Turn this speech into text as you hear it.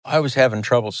I was having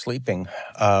trouble sleeping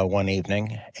one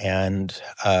evening, and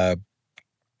I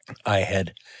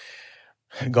had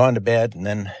gone to bed, and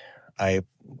then I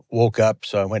woke up,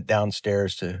 so I went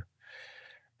downstairs to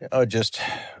just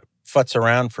futz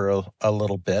around for a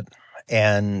little bit,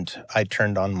 and I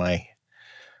turned on my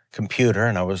computer,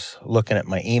 and I was looking at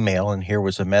my email, and here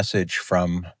was a message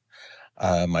from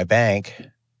my bank,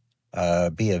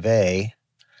 B of A,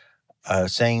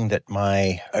 saying that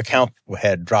my account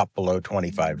had dropped below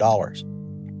 $25.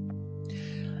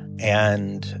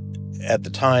 And at the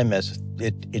time, as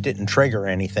it didn't trigger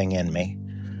anything in me,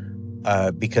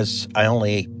 because I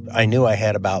knew I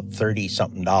had about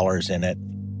 $30-something in it,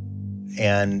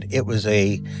 and it was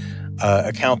a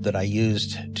account that I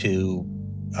used to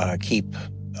keep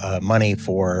money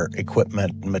for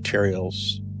equipment,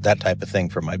 materials, that type of thing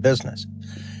for my business.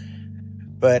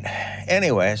 But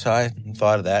anyway, so I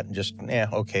thought of that and just,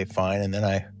 okay, fine. And then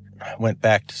I went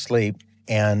back to sleep.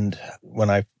 And when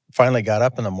I finally got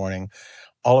up in the morning,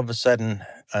 all of a sudden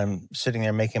I'm sitting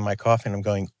there making my coffee and I'm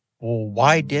going, well,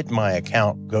 why did my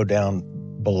account go down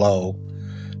below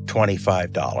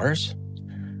 $25?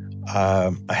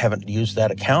 I haven't used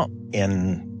that account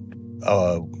in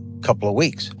a couple of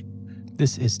weeks.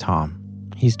 This is Tom.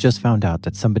 He's just found out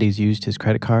that somebody's used his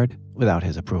credit card without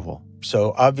his approval.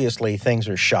 So obviously things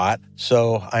are shot.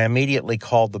 So I immediately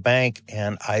called the bank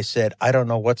and I said, I don't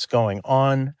know what's going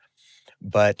on,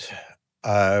 but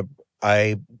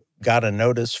I got a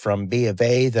notice from B of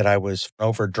A that I was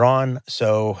overdrawn.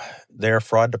 So their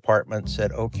fraud department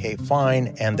said, okay,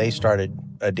 fine. And they started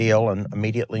a deal and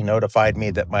immediately notified me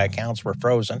that my accounts were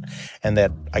frozen and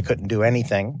that I couldn't do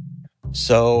anything.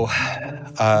 So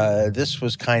this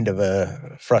was kind of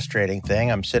a frustrating thing.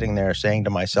 I'm sitting there saying to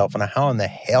myself, and how in the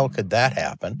hell could that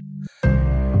happen?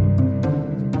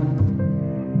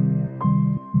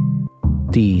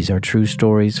 These are true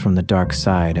stories from the dark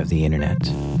side of the internet.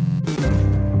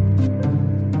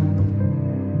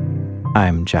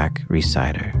 I'm Jack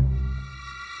Rhysider.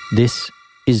 This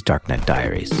is Darknet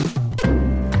Diaries.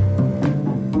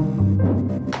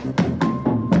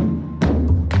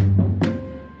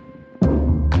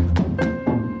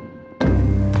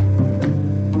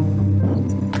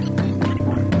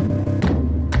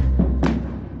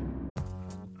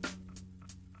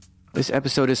 This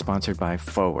episode is sponsored by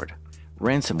Forward.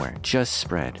 Ransomware just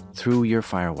spread through your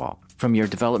firewall, from your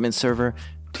development server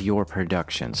to your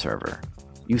production server.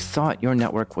 You thought your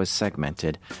network was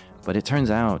segmented, but it turns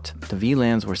out the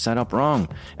VLANs were set up wrong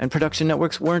and production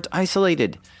networks weren't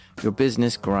isolated. Your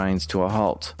business grinds to a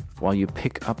halt while you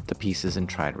pick up the pieces and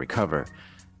try to recover.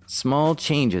 Small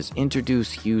changes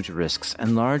introduce huge risks,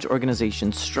 and large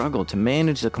organizations struggle to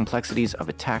manage the complexities of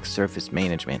attack surface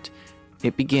management.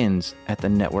 It begins at the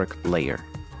network layer.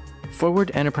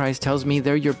 Forward Enterprise tells me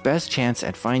they're your best chance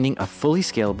at finding a fully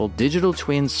scalable digital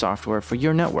twin software for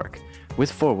your network.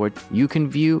 With Forward, you can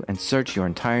view and search your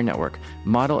entire network,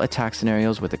 model attack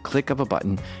scenarios with a click of a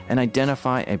button, and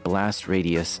identify a blast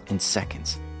radius in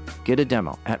seconds. Get a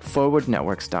demo at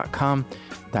forwardnetworks.com.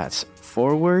 That's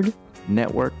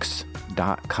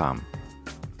forwardnetworks.com.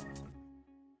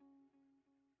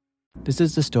 This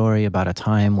is the story about a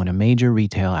time when a major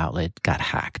retail outlet got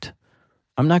hacked.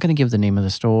 I'm not going to give the name of the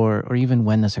store or even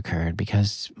when this occurred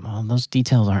because, well, those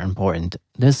details aren't important.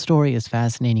 This story is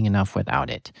fascinating enough without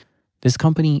it. This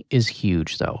company is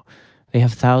huge, though. They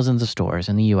have thousands of stores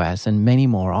in the US and many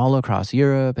more all across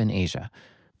Europe and Asia.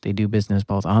 They do business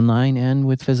both online and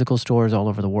with physical stores all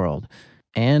over the world.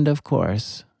 And, of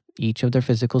course, each of their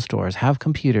physical stores have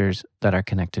computers that are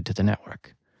connected to the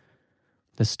network.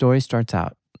 The story starts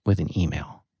out with an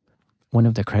email. One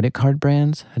of the credit card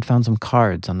brands had found some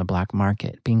cards on the black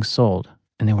market being sold,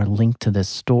 and they were linked to this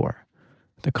store.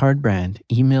 The card brand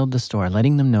emailed the store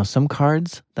letting them know some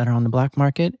cards that are on the black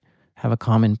market have a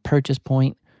common purchase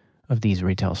point of these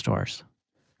retail stores.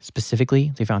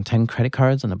 Specifically, they found 10 credit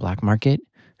cards on the black market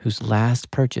whose last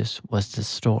purchase was this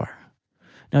store.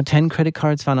 Now, 10 credit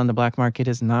cards found on the black market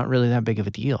is not really that big of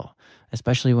a deal,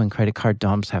 especially when credit card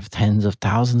dumps have tens of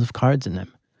thousands of cards in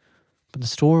them. But the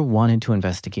store wanted to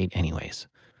investigate anyways,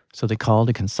 so they called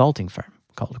a consulting firm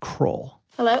called Kroll.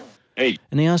 Hello? Hey.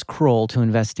 And they asked Kroll to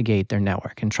investigate their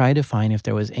network and try to find if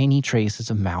there was any traces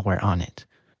of malware on it.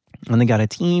 And they got a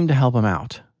team to help them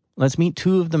out. Let's meet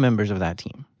two of the members of that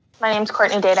team. My name's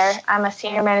Courtney Dater. I'm a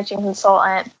senior managing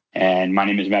consultant. And my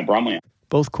name is Matt Bromley.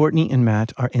 Both Courtney and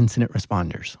Matt are incident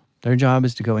responders. Their job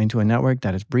is to go into a network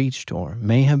that is breached or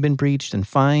may have been breached and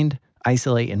find,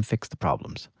 isolate, and fix the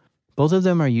problems. Both of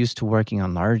them are used to working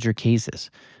on larger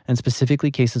cases, and specifically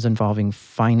cases involving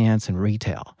finance and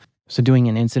retail. So doing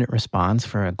an incident response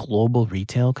for a global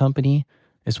retail company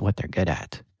is what they're good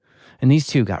at. And these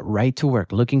two got right to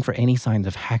work looking for any signs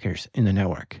of hackers in the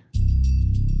network.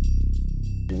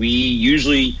 We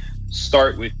usually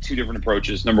start with two different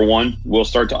approaches. Number one, we'll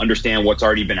start to understand what's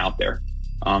already been out there.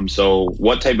 So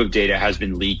what type of data has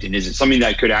been leaked, and is it something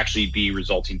that could actually be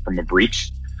resulting from a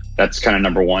breach? That's kind of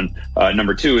number one.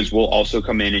 Number two is we'll also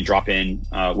come in and drop in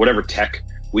whatever tech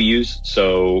we use.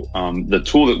 So the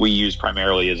tool that we use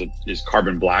primarily is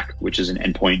Carbon Black, which is an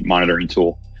endpoint monitoring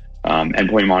tool,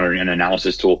 endpoint monitoring and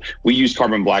analysis tool. We use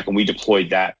Carbon Black and we deployed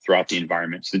that throughout the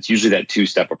environment. So it's usually that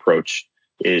two-step approach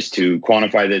is to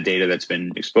quantify the data that's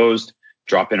been exposed,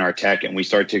 drop in our tech, and we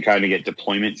start to kind of get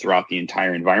deployment throughout the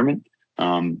entire environment.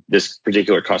 This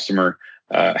particular customer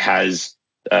has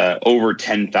over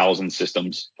 10,000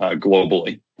 systems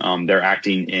globally. They're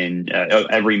acting in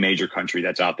every major country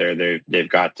that's out there. They've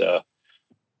got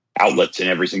outlets in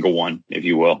every single one, if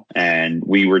you will. And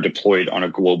we were deployed on a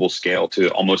global scale to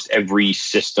almost every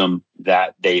system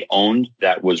that they owned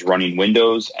that was running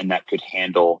Windows and that could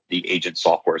handle the agent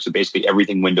software. So basically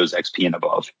everything Windows XP and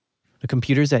above. The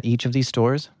computers at each of these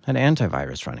stores had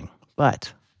antivirus running,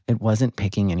 but it wasn't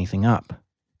picking anything up.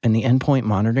 And the endpoint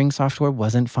monitoring software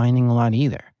wasn't finding a lot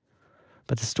either.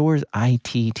 But the store's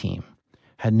IT team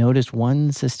had noticed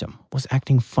one system was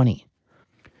acting funny.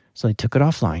 So they took it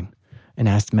offline and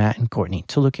asked Matt and Courtney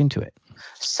to look into it.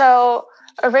 So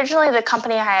originally the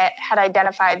company had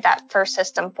identified that first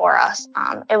system for us.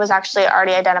 It was actually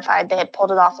already identified. They had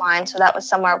pulled it offline. So that was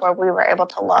somewhere where we were able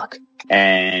to look.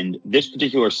 And this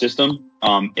particular system,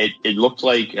 it looked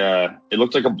like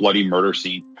a bloody murder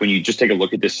scene. When you just take a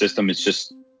look at this system, it's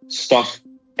just stuff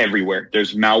everywhere.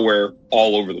 There's malware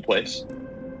all over the place.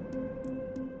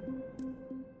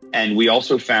 And we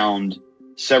also found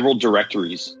several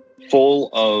directories full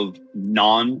of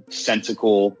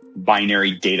nonsensical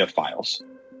binary data files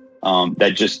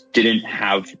that just didn't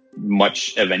have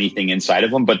much of anything inside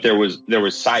of them, but there was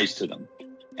size to them.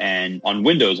 And on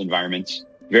Windows environments,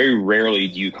 very rarely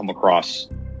do you come across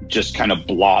just kind of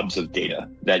blobs of data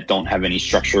that don't have any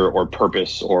structure or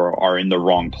purpose or are in the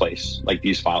wrong place like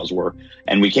these files were.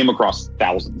 And we came across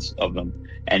thousands of them.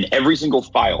 And every single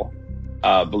file,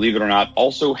 believe it or not,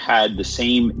 also had the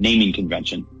same naming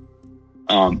convention.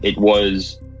 It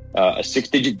was a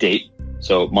 6-digit date,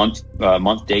 so month,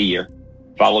 day, year,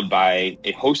 followed by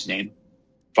a host name,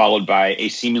 followed by a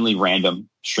seemingly random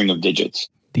string of digits.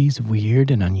 These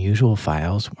weird and unusual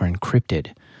files were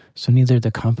encrypted, so neither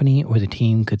the company or the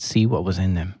team could see what was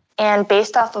in them. And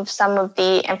based off of some of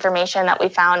the information that we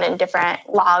found in different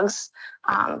logs,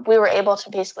 we were able to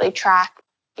basically track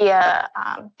via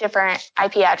different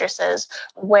IP addresses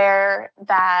where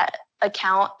that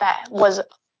account that was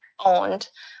owned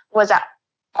was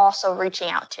also reaching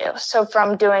out to. So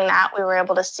from doing that, we were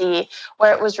able to see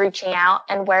where it was reaching out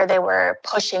and where they were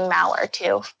pushing malware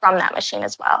to from that machine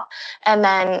as well. And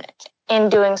then in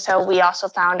doing so, we also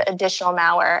found additional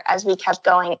malware as we kept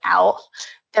going out.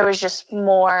 There was just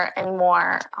more and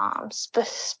more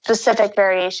specific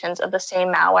variations of the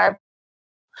same malware.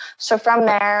 So from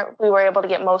there, we were able to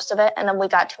get most of it. And then we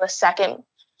got to a second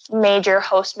major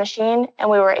host machine, and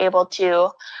we were able to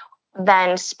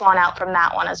then spawn out from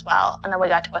that one as well. And then we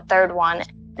got to a third one.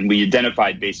 And we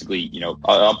identified basically,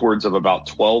 upwards of about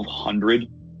 1,200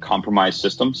 compromised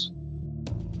systems.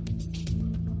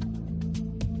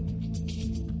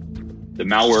 The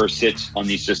malware sits on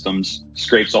these systems,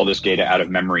 scrapes all this data out of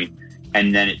memory,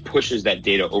 and then it pushes that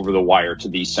data over the wire to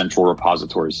these central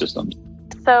repository systems.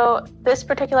 So this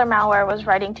particular malware was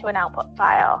writing to an output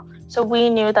file. So we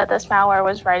knew that this malware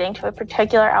was writing to a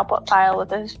particular output file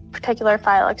with a particular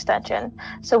file extension.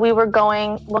 So we were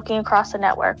looking across the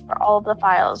network for all of the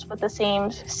files with the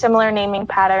same similar naming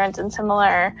patterns and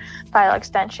similar file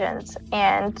extensions.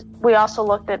 And we also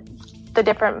looked at the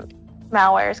different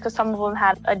malwares because some of them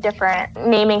had a different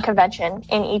naming convention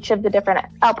in each of the different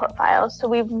output files. So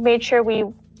we made sure we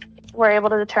were able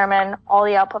to determine all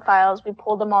the output files. We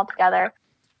pulled them all together.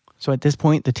 So at this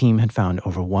point, the team had found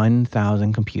over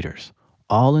 1,000 computers,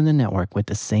 all in the network with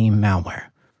the same malware.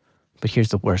 But here's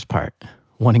the worst part.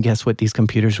 Want to guess what these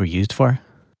computers were used for?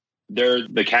 They're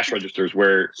the cash registers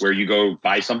where you go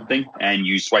buy something and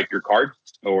you swipe your card,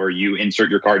 or you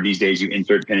insert your card. These days, you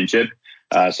insert pin and chip.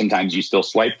 Sometimes you still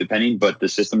swipe, depending, but the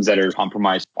systems that are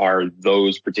compromised are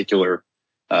those particular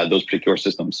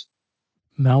systems.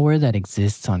 Malware that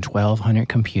exists on 1,200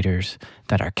 computers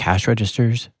that are cash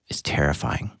registers is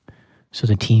terrifying. So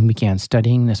the team began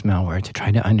studying this malware to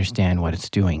try to understand what it's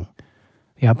doing.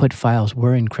 The output files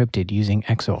were encrypted using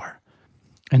XOR,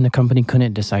 and the company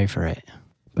couldn't decipher it.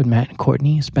 But Matt and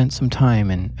Courtney spent some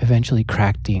time and eventually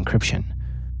cracked the encryption.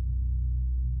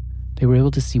 They were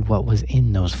able to see what was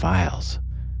in those files.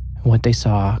 What they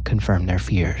saw confirmed their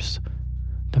fears.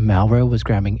 The malware was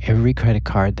grabbing every credit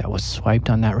card that was swiped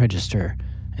on that register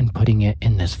and putting it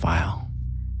in this file.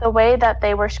 The way that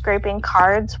they were scraping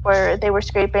cards were they were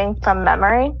scraping from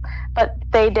memory, but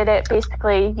they did it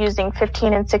basically using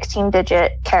 15 and 16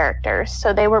 digit characters.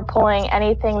 So they were pulling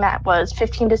anything that was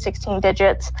 15 to 16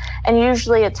 digits, and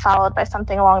usually it's followed by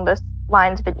something along the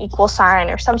lines of an equal sign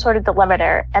or some sort of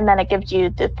delimiter, and then it gives you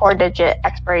the 4-digit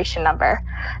expiration number.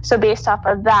 So based off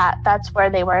of that, that's where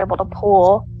they were able to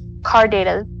pull card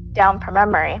data down from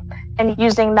memory. And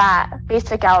using that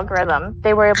basic algorithm,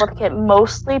 they were able to get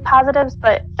mostly positives,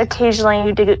 but occasionally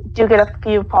you do get a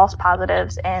few false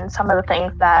positives in some of the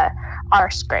things that are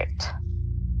scraped.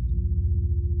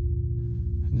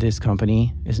 This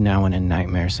company is now in a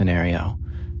nightmare scenario.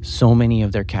 So many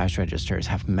of their cash registers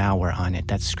have malware on it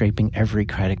that's scraping every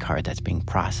credit card that's being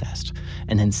processed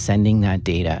and then sending that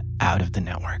data out of the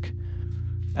network.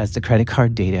 As the credit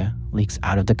card data leaks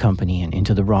out of the company and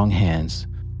into the wrong hands,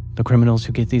 the criminals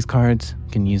who get these cards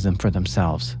can use them for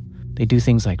themselves. They do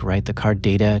things like write the card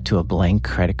data to a blank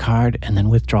credit card and then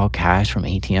withdraw cash from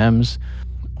ATMs,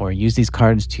 or use these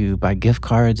cards to buy gift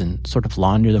cards and sort of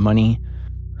launder the money.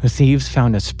 The thieves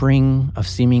found a spring of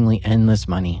seemingly endless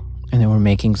money, and they were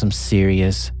making some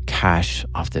serious cash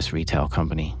off this retail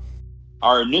company.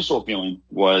 Our initial feeling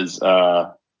was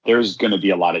there's going to be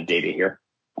a lot of data here.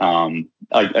 I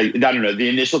don't know, the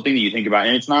initial thing that you think about,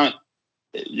 and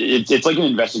it's like an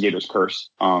investigator's curse.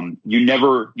 You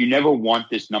never want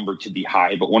this number to be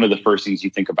high, but one of the first things you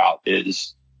think about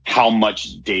is how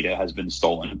much data has been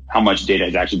stolen, how much data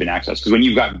has actually been accessed. Because when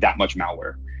you've got that much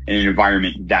malware in an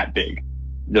environment that big,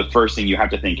 the first thing you have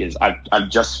to think is, I've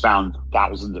just found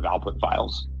thousands of output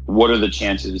files. What are the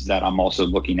chances that I'm also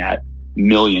looking at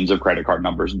millions of credit card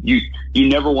numbers? You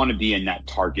never want to be in that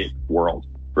target world,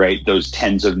 right? Those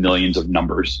tens of millions of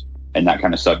numbers and that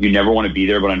kind of stuff. You never want to be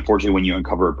there. But unfortunately, when you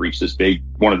uncover a breach this big,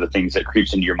 one of the things that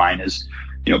creeps into your mind is,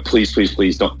 please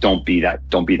don't be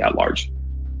that large.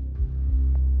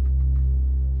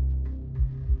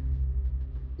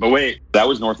 But wait, that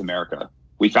was North America.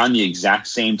 We found the exact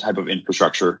same type of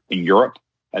infrastructure in Europe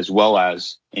as well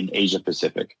as in Asia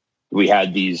Pacific. We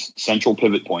had these central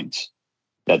pivot points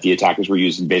that the attackers were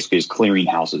using basically as clearing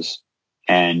houses.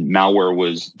 And malware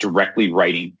was directly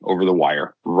writing over the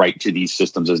wire right to these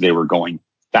systems as they were going,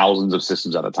 thousands of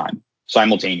systems at a time,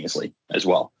 simultaneously as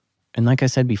well. And like I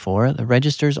said before, the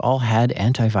registers all had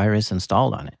antivirus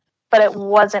installed on it. But it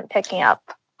wasn't picking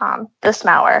up this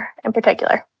malware in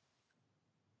particular.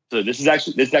 So this is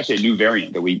actually a new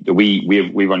variant that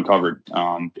we've uncovered.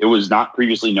 It was not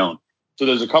previously known. So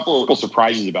there's a couple of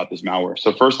surprises about this malware.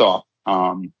 So first off,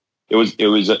 it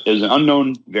was an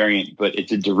unknown variant, but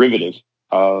it's a derivative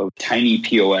of Tiny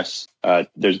POS.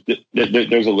 There's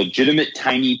a legitimate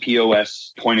Tiny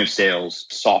POS point of sales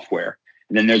software,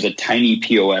 and then there's a Tiny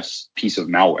POS piece of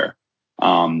malware.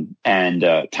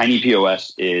 Tiny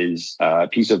POS is a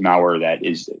piece of malware that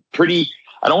is pretty,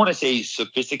 I don't want to say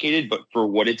sophisticated, but for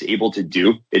what it's able to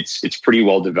do, it's pretty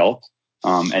well developed.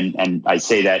 And I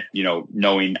say that,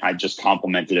 knowing I just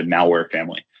complimented a malware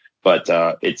family, but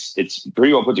it's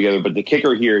pretty well put together. But the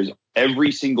kicker here is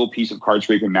every single piece of card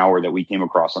scraping malware that we came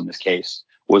across on this case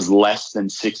was less than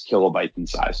 6 kilobytes in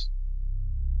size.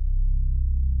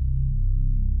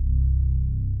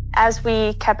 As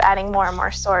we kept adding more and more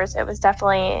stores, it was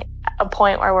definitely a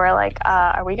point where we're like,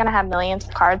 are we going to have millions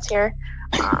of cards here?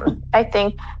 I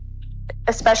think,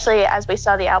 especially as we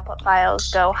saw the output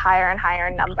files go higher and higher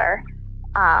in number,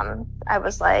 I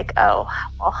was like, oh,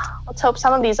 well, let's hope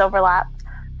some of these overlap.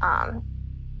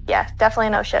 Yeah, definitely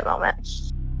no shit moment.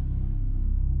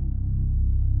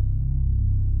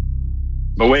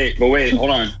 But wait, hold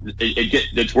on.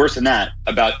 It's worse than that.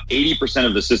 About 80%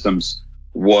 of the systems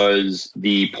was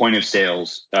the point of sale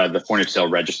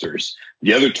registers.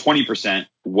 The other 20%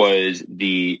 was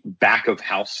the back of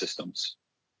house systems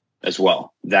as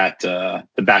well. That the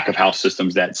back of house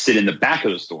systems that sit in the back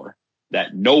of the store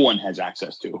that no one has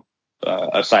access to,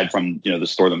 aside from the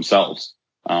store themselves.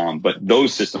 But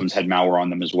those systems had malware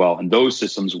on them as well, and those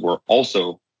systems were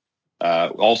also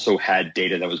had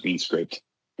data that was being scraped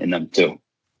in them too.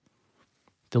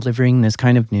 Delivering this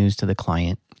kind of news to the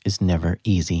client is never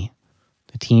easy.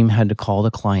 The team had to call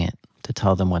the client to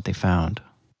tell them what they found.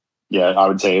 Yeah, I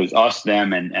would say it was us,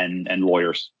 them, and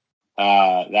lawyers.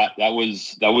 That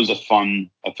was a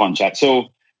fun chat. So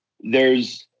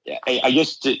there's, I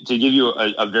guess to give you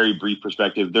a very brief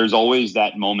perspective, there's always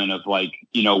that moment of like,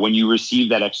 when you receive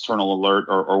that external alert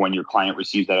or when your client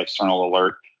receives that external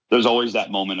alert, there's always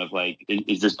that moment of like,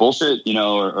 is this bullshit?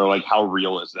 Or like, how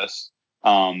real is this?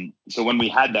 So when we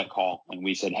had that call and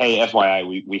we said, hey,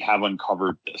 FYI, we have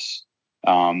uncovered this.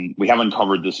 We have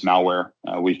uncovered this malware.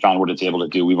 We found what it's able to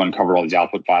do. We've uncovered all these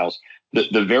output files.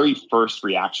 The very first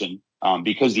reaction,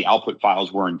 because the output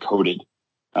files were encoded,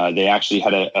 they actually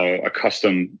had a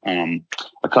custom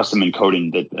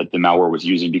encoding that the malware was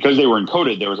using. Because they were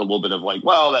encoded, there was a little bit of like,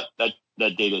 well, that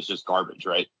data is just garbage,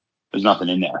 right? There's nothing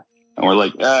in there. And we're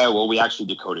like, well, we actually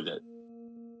decoded it.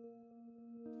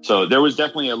 So there was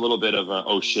definitely a little bit of a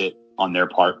oh shit on their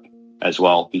part as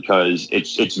well, because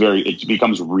it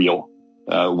becomes real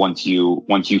once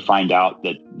you find out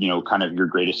that, you know, kind of your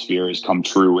greatest fear has come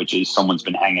true, which is someone's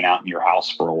been hanging out in your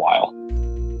house for a while.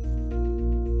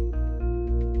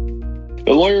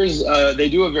 The lawyers, they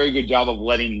do a very good job of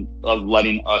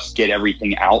letting us get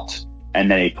everything out, and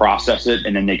then they process it,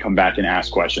 and then they come back and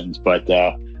ask questions. But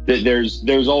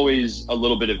there's always a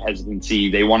little bit of hesitancy.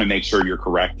 They want to make sure you're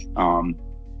correct.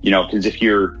 Because if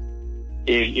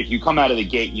you come out of the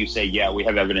gate, you say, yeah, we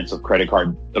have evidence of a credit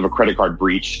card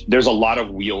breach. There's a lot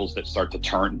of wheels that start to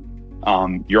turn.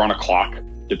 You're on a clock,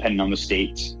 depending on the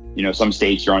states. You know, some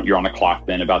states you're on a clock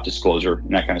then about disclosure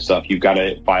and that kind of stuff. You've got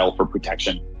to file for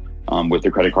protection with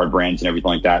the credit card brands and everything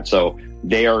like that. So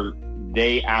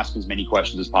they ask as many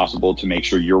questions as possible to make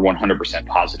sure you're 100%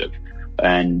 positive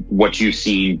and what you've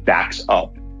seen backs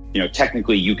up. You know,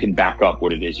 technically you can back up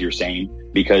what it is you're saying,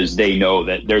 because they know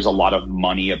that there's a lot of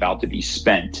money about to be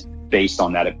spent based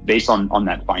on that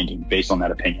finding, based on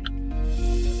that opinion.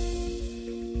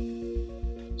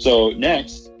 So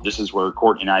next, this is where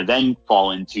Court and I then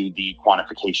fall into the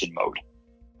quantification mode,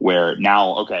 where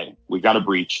now, okay, we've got a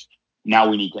breach. Now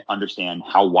we need to understand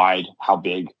how wide, how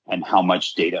big, and how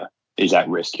much data is at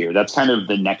risk here. That's kind of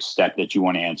the next step that you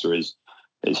want to answer is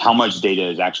how much data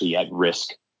is actually at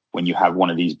risk when you have one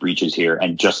of these breaches here,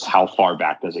 and just how far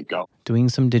back does it go? Doing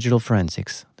some digital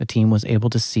forensics, the team was able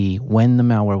to see when the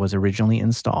malware was originally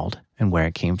installed and where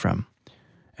it came from.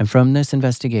 And from this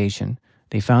investigation,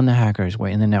 they found the hackers were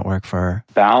in the network for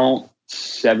about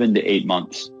 7 to 8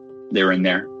 months. They were in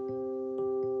there.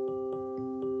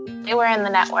 They were in the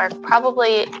network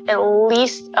probably at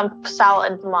least a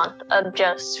solid month of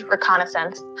just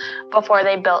reconnaissance before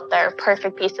they built their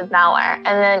perfect piece of malware. And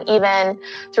then even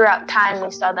throughout time, we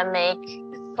saw them make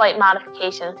slight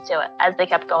modifications to it as they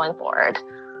kept going forward.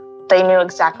 They knew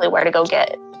exactly where to go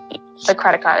get the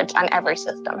credit cards on every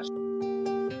system.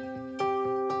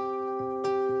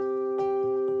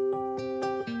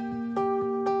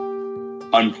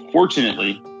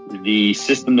 Unfortunately, the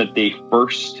system that they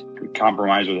first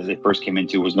compromised with, as they first came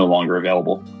into, was no longer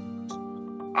available.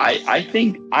 I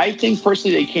think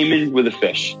personally they came in with a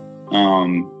fish,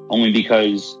 only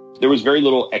because there was very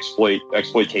little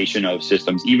exploitation of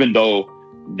systems. Even though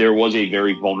there was a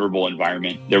very vulnerable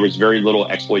environment, there was very little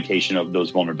exploitation of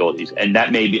those vulnerabilities, and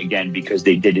that may be again because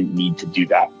they didn't need to do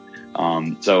that.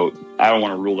 So I don't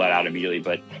want to rule that out immediately,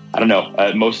 but I don't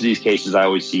know. Most of these cases I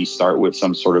always see start with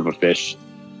some sort of a fish,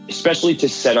 especially to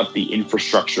set up the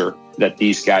infrastructure that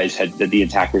these guys had, that the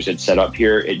attackers had set up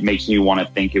here. It makes me want to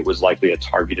think it was likely a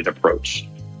targeted approach.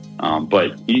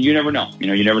 But you never know.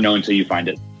 You never know until you find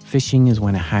it. Phishing is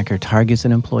when a hacker targets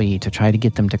an employee to try to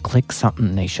get them to click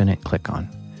something they shouldn't click on.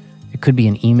 It could be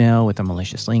an email with a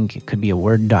malicious link. It could be a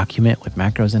Word document with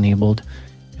macros enabled.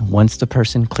 And once the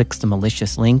person clicks the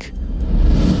malicious link,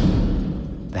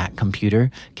 that computer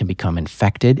can become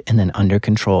infected and then under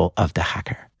control of the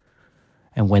hacker.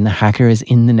 And when the hacker is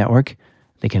in the network,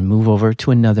 they can move over to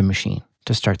another machine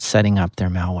to start setting up their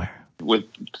malware. With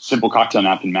simple cocktail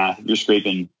napkin math, you're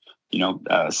scraping,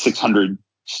 600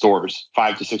 stores,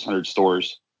 500 to 600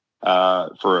 stores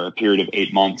for a period of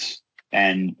 8 months.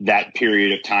 And that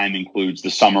period of time includes the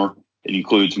summer. It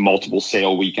includes multiple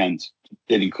sale weekends.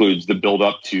 It includes the build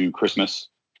up to Christmas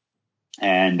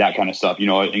and that kind of stuff,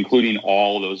 including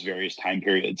all those various time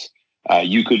periods.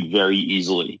 You could very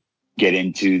easily get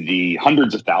into the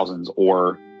hundreds of thousands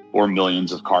or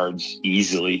millions of cards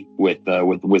easily with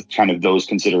kind of those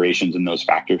considerations and those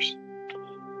factors.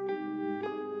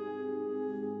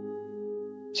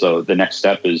 So the next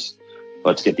step is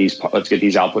let's get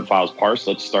these output files parsed.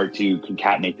 Let's start to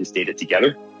concatenate this data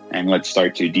together, and let's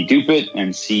start to dedupe it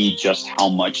and see just how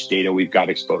much data we've got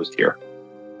exposed here.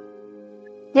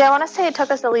 Yeah, I want to say it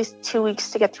took us at least 2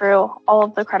 weeks to get through all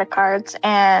of the credit cards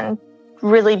and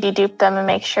really dedupe them and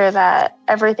make sure that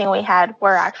everything we had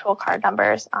were actual card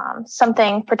numbers.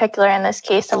 Something particular in this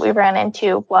case that we ran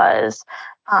into was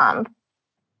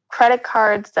credit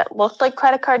cards that looked like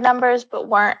credit card numbers but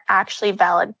weren't actually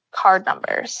valid card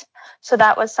numbers. So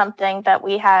that was something that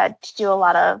we had to do a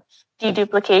lot of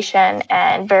deduplication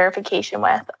and verification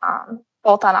with.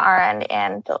 both on our end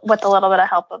and with a little bit of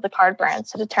help of the card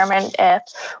brands, to determine if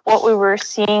what we were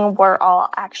seeing were all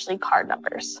actually card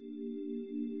numbers.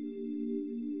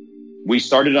 We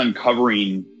started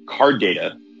uncovering card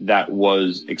data that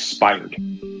was expired.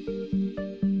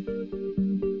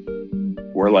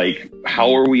 We're like,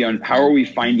 how are we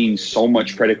finding so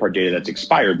much credit card data that's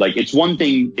expired? Like, it's one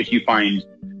thing if you find,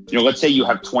 let's say you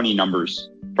have 20 numbers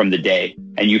from the day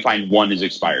and you find one is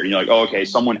expired. And you're like, oh, okay,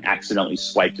 someone accidentally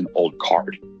swiped an old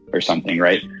card or something,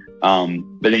 right?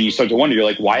 But then you start to wonder, you're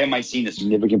like, why am I seeing a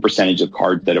significant percentage of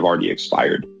cards that have already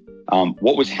expired?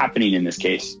 What was happening in this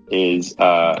case is,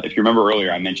 if you remember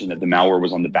earlier, I mentioned that the malware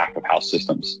was on the back of house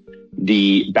systems.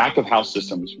 The back of house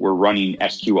systems were running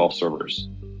SQL servers,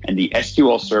 and the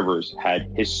SQL servers had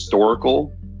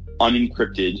historical,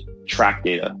 unencrypted track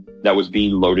data that was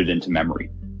being loaded into memory.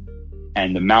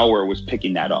 And the malware was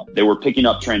picking that up. They were picking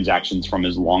up transactions from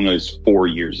as long as 4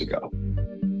 years ago.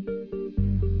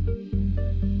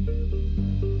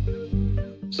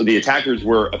 So the attackers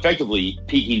were effectively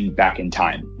peeking back in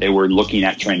time. They were looking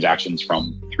at transactions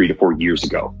from 3 to 4 years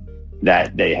ago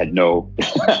that they had no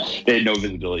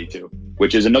visibility to,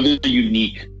 which is another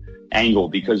unique angle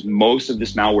because most of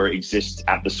this malware exists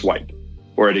at the swipe,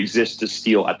 or it exists to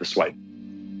steal at the swipe.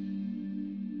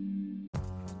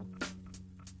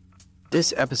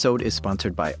 This episode is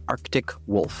sponsored by Arctic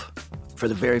Wolf. For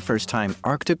the very first time,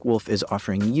 Arctic Wolf is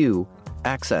offering you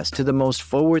access to the most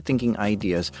forward-thinking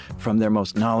ideas from their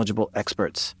most knowledgeable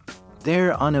experts.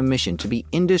 They're on a mission to be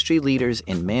industry leaders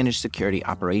in managed security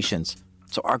operations.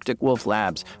 So Arctic Wolf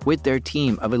Labs, with their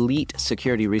team of elite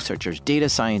security researchers, data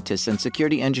scientists, and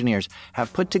security engineers,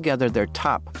 have put together their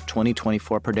top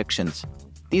 2024 predictions.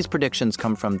 These predictions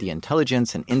come from the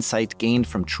intelligence and insight gained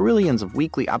from trillions of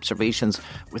weekly observations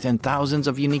within thousands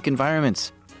of unique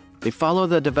environments. They follow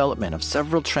the development of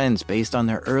several trends based on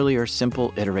their earlier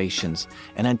simple iterations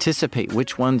and anticipate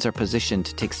which ones are positioned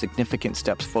to take significant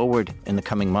steps forward in the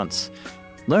coming months.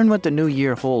 Learn what the new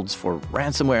year holds for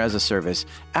ransomware as a service,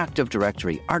 Active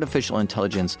Directory, artificial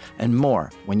intelligence, and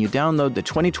more when you download the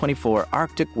 2024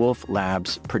 Arctic Wolf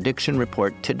Labs Prediction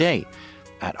Report today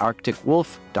at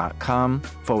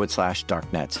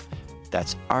arcticwolf.com/darknet.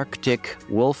 That's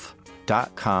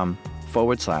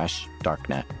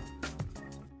arcticwolf.com/darknet.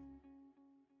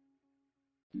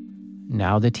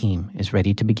 Now the team is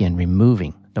ready to begin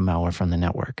removing the malware from the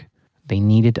network. They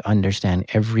needed to understand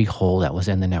every hole that was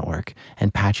in the network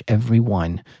and patch every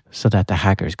one so that the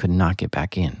hackers could not get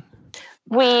back in.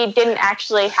 We didn't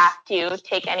actually have to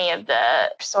take any of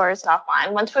the stores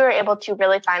offline. Once we were able to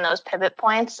really find those pivot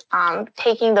points,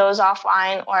 taking those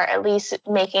offline or at least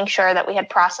making sure that we had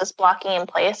process blocking in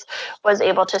place was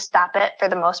able to stop it for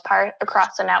the most part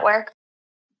across the network.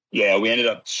 Yeah, we ended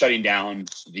up shutting down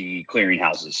the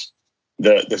clearinghouses,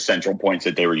 the central points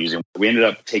that they were using. We ended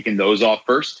up taking those off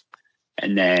first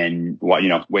and then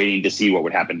waiting to see what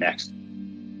would happen next.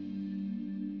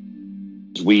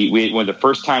 When the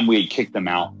first time we had kicked them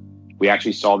out, we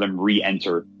actually saw them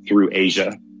re-enter through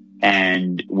Asia.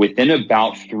 And within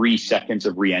about 3 seconds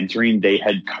of re-entering, they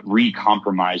had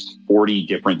re-compromised 40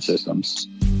 different systems.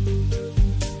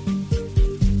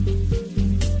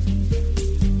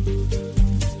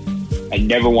 I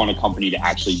never want a company to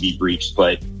actually be breached,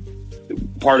 but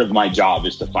part of my job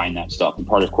is to find that stuff. And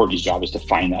part of Courtney's job is to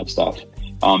find that stuff.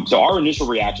 So our initial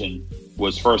reaction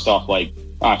was first off like,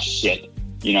 ah, shit.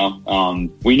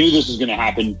 We knew this was going to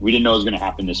happen. We didn't know it was going to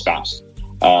happen this fast.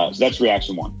 So that's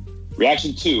reaction one.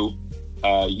 Reaction two,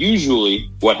 usually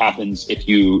what happens if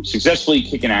you successfully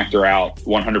kick an actor out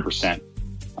 100%,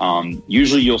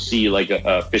 usually you'll see like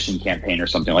a phishing campaign or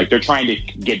something. Like they're trying to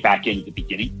get back in at the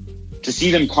beginning. To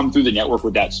see them come through the network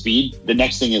with that speed, the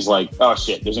next thing is like, oh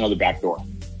shit, there's another backdoor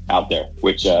out there,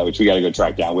 which we got to go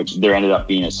track down, which there ended up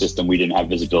being a system we didn't have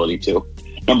visibility to.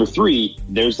 Number three,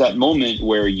 there's that moment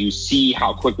where you see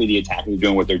how quickly the attackers are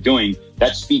doing what they're doing.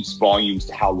 That speaks volumes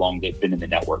to how long they've been in the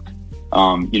network.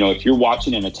 If you're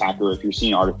watching an attacker, if you're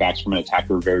seeing artifacts from an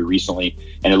attacker very recently,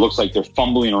 and it looks like they're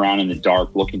fumbling around in the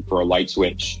dark looking for a light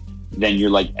switch, then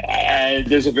you're like,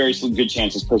 there's a very good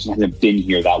chance this person hasn't been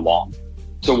here that long.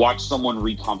 To watch someone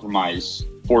re-compromise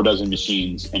 4 dozen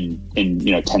machines in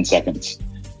 10 seconds.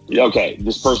 Okay,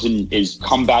 this person is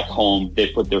come back home.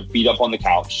 They put their feet up on the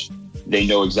couch. They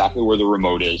know exactly where the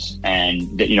remote is,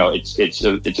 and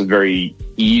it's a very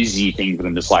easy thing for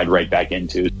them to slide right back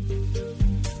into.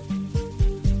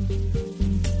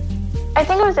 I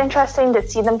think it was interesting to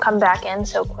see them come back in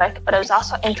so quick, but it was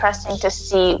also interesting to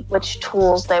see which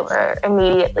tools they were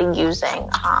immediately using,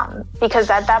 because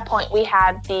at that point we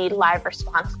had the live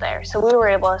response there. So we were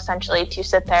able essentially to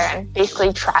sit there and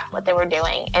basically track what they were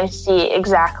doing and see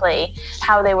exactly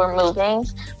how they were moving.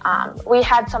 We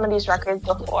had some of these records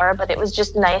before, but it was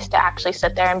just nice to actually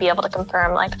sit there and be able to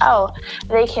confirm, like, oh,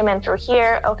 they came in through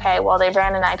here. Okay, well, they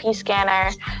ran an IP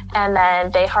scanner and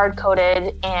then they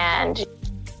hard-coded and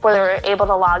were able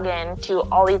to log in to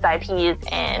all these IPs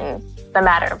in the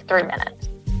matter of 3 minutes.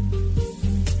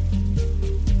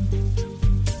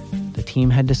 The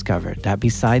team had discovered that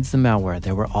besides the malware,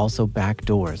 there were also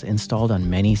backdoors installed on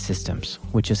many systems,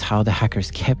 which is how the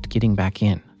hackers kept getting back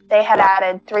in. They had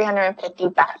added 350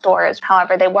 backdoors.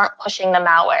 However, they weren't pushing the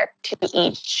malware to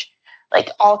each. Like,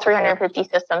 all 350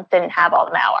 systems didn't have all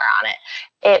the malware on it.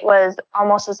 It was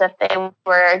almost as if they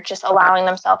were just allowing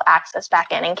themselves access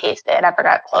back in case they had ever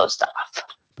got closed off.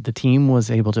 But the team was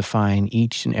able to find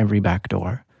each and every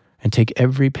backdoor and take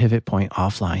every pivot point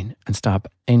offline and stop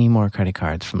any more credit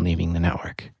cards from leaving the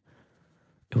network.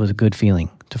 It was a good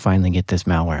feeling to finally get this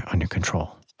malware under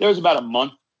control. There was about a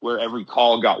month where every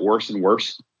call got worse and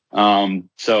worse.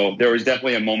 So there was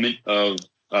definitely a moment of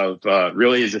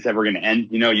really, is this ever going to end?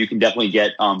 You know, you can definitely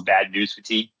get bad news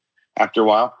fatigue after a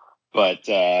while. But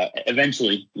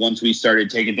eventually, once we started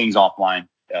taking things offline,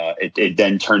 it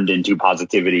then turned into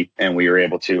positivity, and we were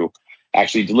able to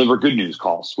actually deliver good news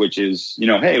calls, which is, you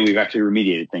know, hey, we've actually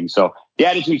remediated things. So the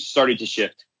attitude started to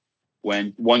shift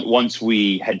once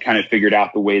we had kind of figured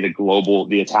out the way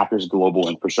the attacker's global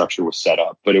infrastructure was set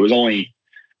up. But it was only,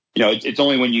 you know, it's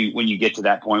only when you get to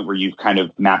that point where you've kind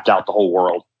of mapped out the whole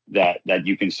world that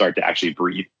you can start to actually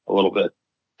breathe a little bit.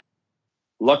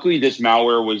 Luckily, this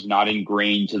malware was not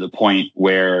ingrained to the point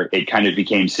where it kind of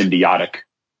became symbiotic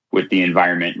with the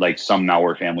environment like some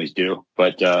malware families do.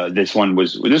 But this one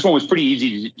was pretty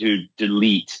easy to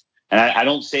delete. And I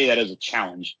don't say that as a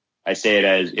challenge. I say it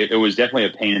as it was definitely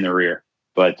a pain in the rear.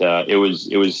 But it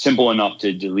was simple enough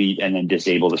to delete and then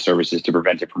disable the services to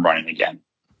prevent it from running again.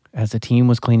 As the team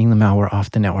was cleaning the malware off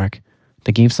the network,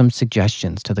 they gave some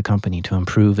suggestions to the company to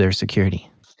improve their security.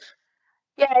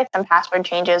 Yeah, some password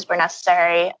changes were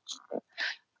necessary.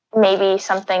 Maybe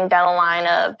something down the line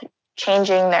of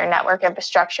changing their network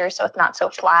infrastructure so it's not so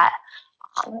flat.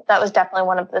 That was definitely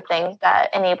one of the things that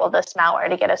enabled this malware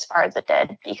to get as far as it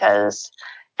did, because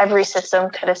every system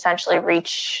could essentially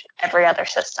reach every other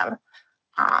system.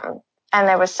 And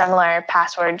there was similar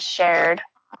passwords shared,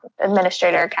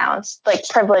 administrator accounts, like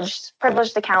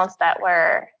privileged accounts that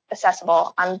were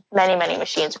accessible on many, many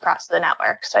machines across the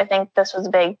network. So I think this was a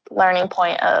big learning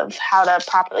point of how to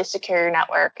properly secure your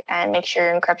network and make sure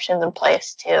your encryption is in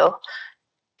place to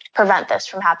prevent this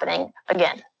from happening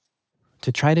again.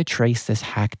 To try to trace this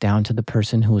hack down to the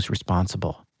person who was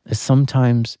responsible is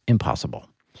sometimes impossible.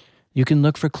 You can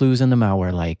look for clues in the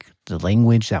malware like the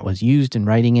language that was used in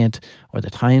writing it or the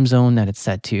time zone that it's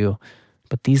set to,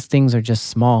 but these things are just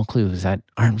small clues that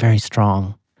aren't very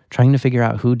strong. Trying to figure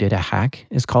out who did a hack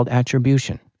is called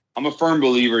attribution. I'm a firm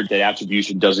believer that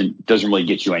attribution doesn't really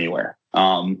get you anywhere,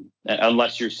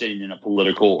 unless you're sitting in a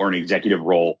political or an executive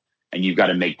role and you've got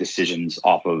to make decisions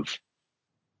off of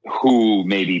who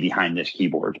may be behind this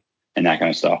keyboard and that kind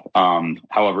of stuff.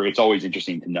 However, it's always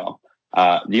interesting to know.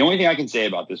 The only thing I can say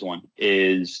about this one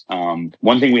is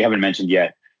one thing we haven't mentioned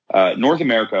yet. North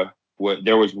America,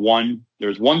 there was one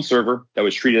server that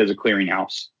was treated as a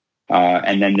clearinghouse.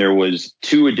 And then there was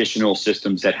 2 additional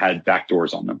systems that had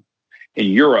backdoors on them. In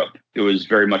Europe, it was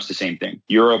very much the same thing.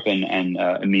 Europe and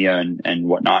EMEA and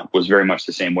whatnot was very much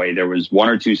the same way. There was 1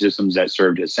 or 2 systems that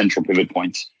served as central pivot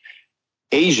points.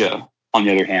 Asia, on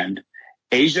the other hand,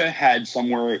 Asia had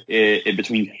somewhere in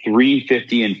between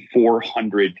 350 and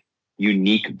 400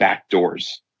 unique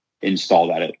backdoors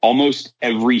installed at it. Almost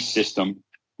every system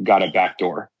got a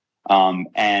backdoor.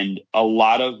 And a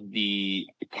lot of the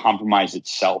compromise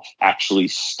itself actually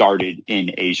started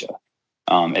in Asia.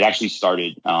 It actually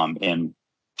started in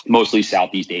mostly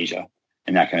Southeast Asia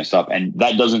and that kind of stuff. And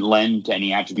that doesn't lend to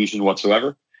any attribution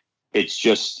whatsoever. It's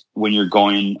just when you're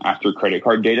going after credit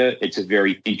card data, it's a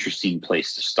very interesting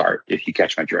place to start, if you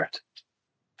catch my drift.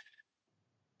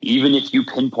 Even if you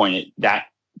pinpoint it that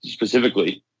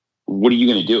specifically, what are you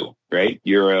going to do, right?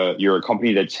 You're a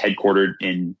company that's headquartered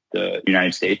in the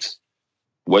United States.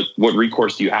 What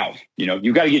recourse do you have? You know,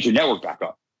 you've got to get your network back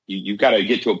up. You've got to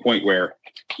get to a point where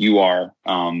you are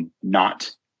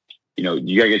not, you know,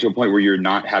 you got to get to a point where you're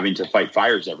not having to fight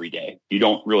fires every day. You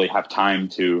don't really have time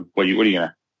to, what are you going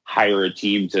to hire a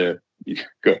team to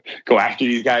go after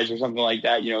these guys or something like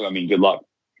that? You know, I mean, good luck.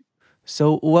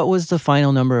 So what was the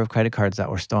final number of credit cards that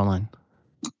were stolen?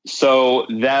 So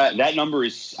that number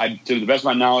is, to the best of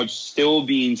my knowledge, still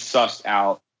being sussed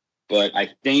out. But I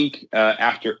think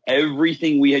after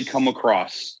everything we had come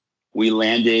across, we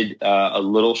landed a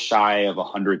little shy of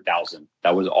 100,000.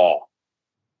 That was all,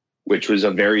 which was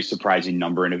a very surprising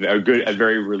number and a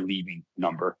very relieving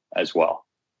number as well.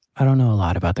 I don't know a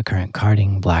lot about the current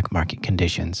carding black market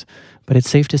conditions, but it's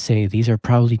safe to say these are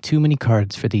probably too many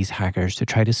cards for these hackers to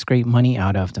try to scrape money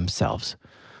out of themselves.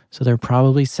 So they're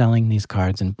probably selling these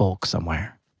cards in bulk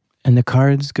somewhere. And the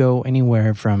cards go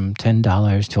anywhere from $10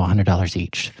 to $100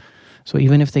 each. So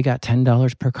even if they got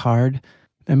 $10 per card,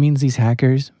 that means these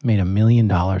hackers made $1 million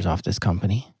off this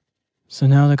company. So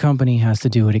now the company has to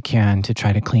do what it can to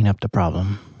try to clean up the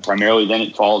problem. Primarily, then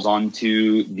it falls on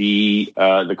to the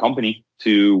company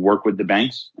to work with the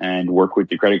banks and work with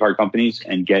the credit card companies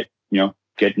and get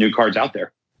new cards out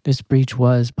there. This breach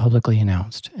was publicly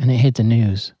announced and it hit the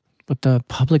news, but the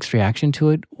public's reaction to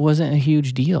it wasn't a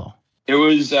huge deal. It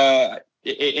was,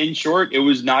 in short, it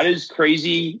was not as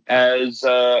crazy as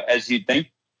you'd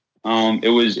think. It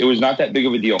was not that big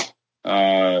of a deal,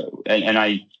 and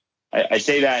I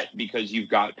say that because you've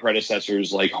got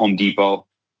predecessors like Home Depot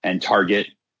and Target,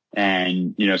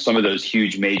 and some of those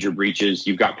huge major breaches.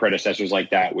 You've got predecessors like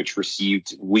that which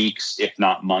received weeks, if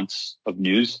not months, of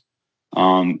news.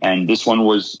 And this one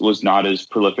was not as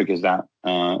prolific as that.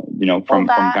 From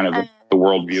kind of the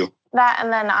worldview. That,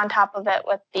 and then on top of it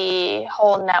with the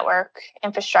whole network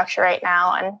infrastructure right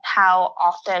now and how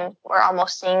often we're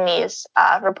almost seeing these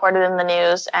reported in the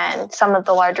news, and some of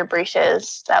the larger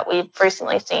breaches that we've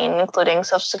recently seen, including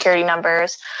social security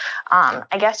numbers.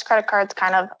 I guess credit cards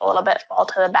kind of a little bit fall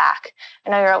to the back. I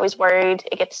know you're always worried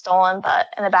it gets stolen, but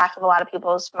in the back of a lot of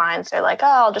people's minds, they're like, oh,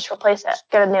 I'll just replace it,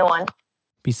 get a new one.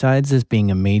 Besides this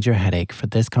being a major headache for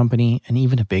this company and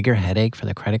even a bigger headache for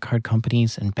the credit card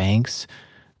companies and banks,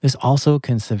 this also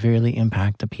can severely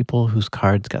impact the people whose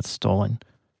cards got stolen.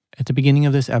 At the beginning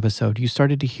of this episode, you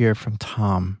started to hear from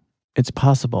Tom. It's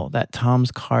possible that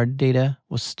Tom's card data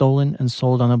was stolen and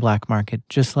sold on the black market,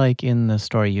 just like in the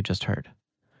story you just heard.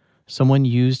 Someone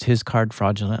used his card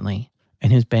fraudulently,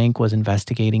 and his bank was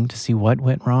investigating to see what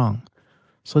went wrong.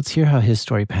 So let's hear how his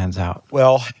story pans out.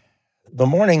 Well, the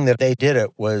morning that they did it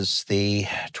was the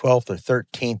 12th or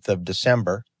 13th of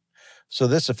December. So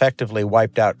this effectively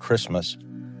wiped out Christmas.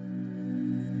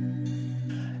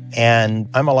 And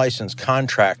I'm a licensed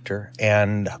contractor,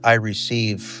 and I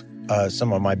receive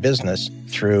some of my business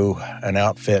through an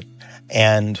outfit.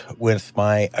 And with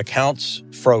my accounts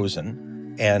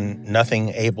frozen and nothing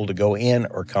able to go in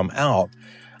or come out,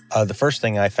 the first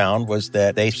thing I found was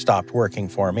that they stopped working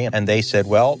for me. And they said,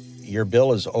 well, your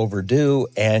bill is overdue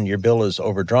and your bill is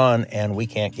overdrawn and we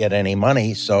can't get any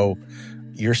money, so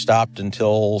you're stopped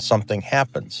until something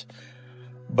happens.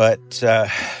 But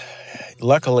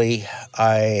luckily,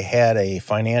 I had a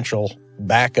financial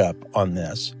backup on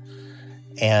this.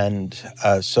 And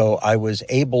so I was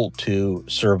able to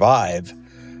survive,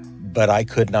 but I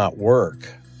could not work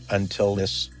until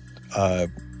this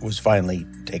was finally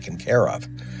taken care of.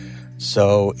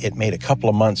 So it made a couple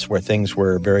of months where things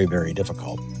were very, very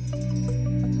difficult.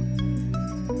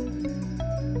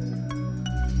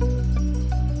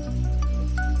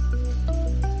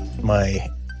 My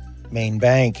main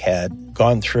bank had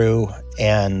gone through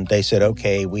and they said,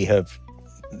 okay, we have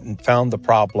found the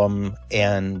problem,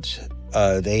 and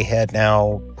they had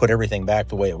now put everything back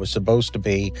the way it was supposed to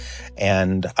be,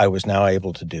 and I was now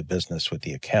able to do business with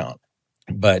the account.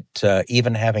 But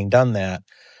even having done that,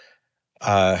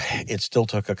 it still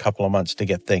took a couple of months to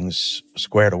get things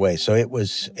squared away. So it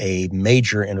was a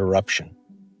major interruption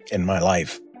in my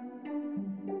life.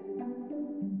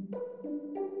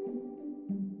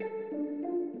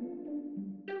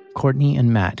 Courtney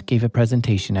and Matt gave a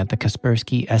presentation at the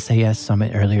Kaspersky SAS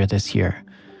Summit earlier this year.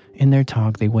 In their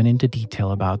talk, they went into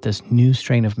detail about this new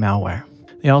strain of malware.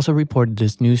 They also reported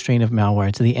this new strain of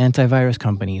malware to the antivirus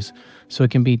companies so it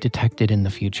can be detected in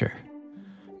the future.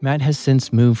 Matt has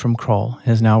since moved from Kroll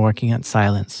and is now working at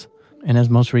Cylance, and has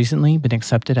most recently been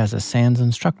accepted as a SANS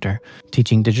instructor,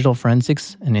 teaching digital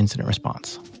forensics and incident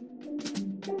response.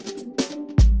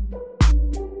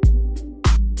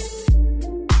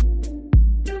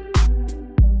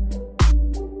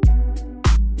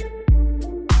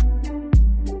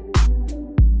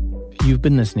 You've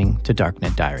been listening to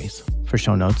Darknet Diaries. For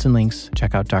show notes and links,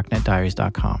 check out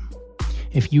darknetdiaries.com.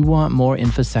 If you want more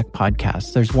InfoSec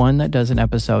podcasts, there's one that does an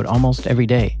episode almost every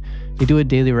day. They do a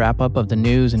daily wrap-up of the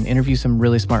news and interview some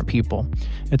really smart people.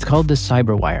 It's called The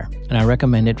Cyberwire, and I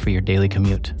recommend it for your daily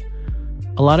commute.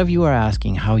 A lot of you are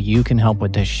asking how you can help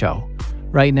with this show.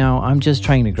 Right now, I'm just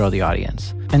trying to grow the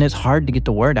audience, and it's hard to get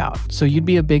the word out. So you'd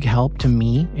be a big help to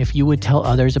me if you would tell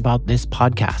others about this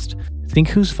podcast. Think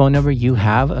whose phone number you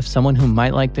have of someone who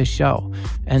might like this show,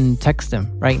 and text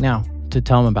them right now to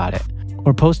tell them about it,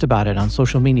 or post about it on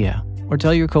social media, or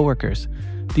tell your coworkers.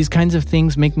 These kinds of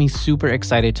things make me super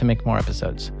excited to make more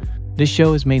episodes. This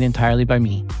show is made entirely by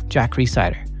me, Jack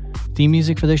Rhysider. Theme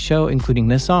music for this show, including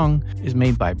this song, is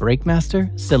made by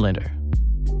Breakmaster Cylinder.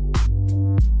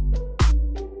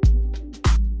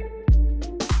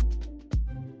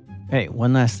 Hey,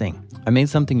 one last thing. I made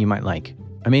something you might like.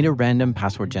 I made a random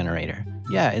password generator.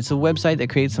 Yeah, it's a website that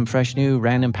creates some fresh new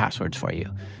random passwords for you.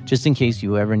 Just in case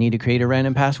you ever need to create a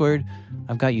random password,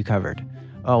 I've got you covered.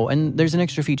 Oh, and there's an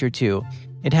extra feature too.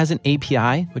 It has an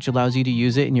API, which allows you to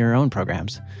use it in your own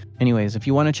programs. Anyways, if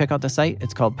you want to check out the site,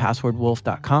 it's called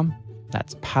passwordwolf.com.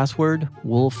 That's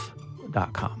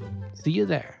passwordwolf.com. See you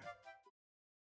there.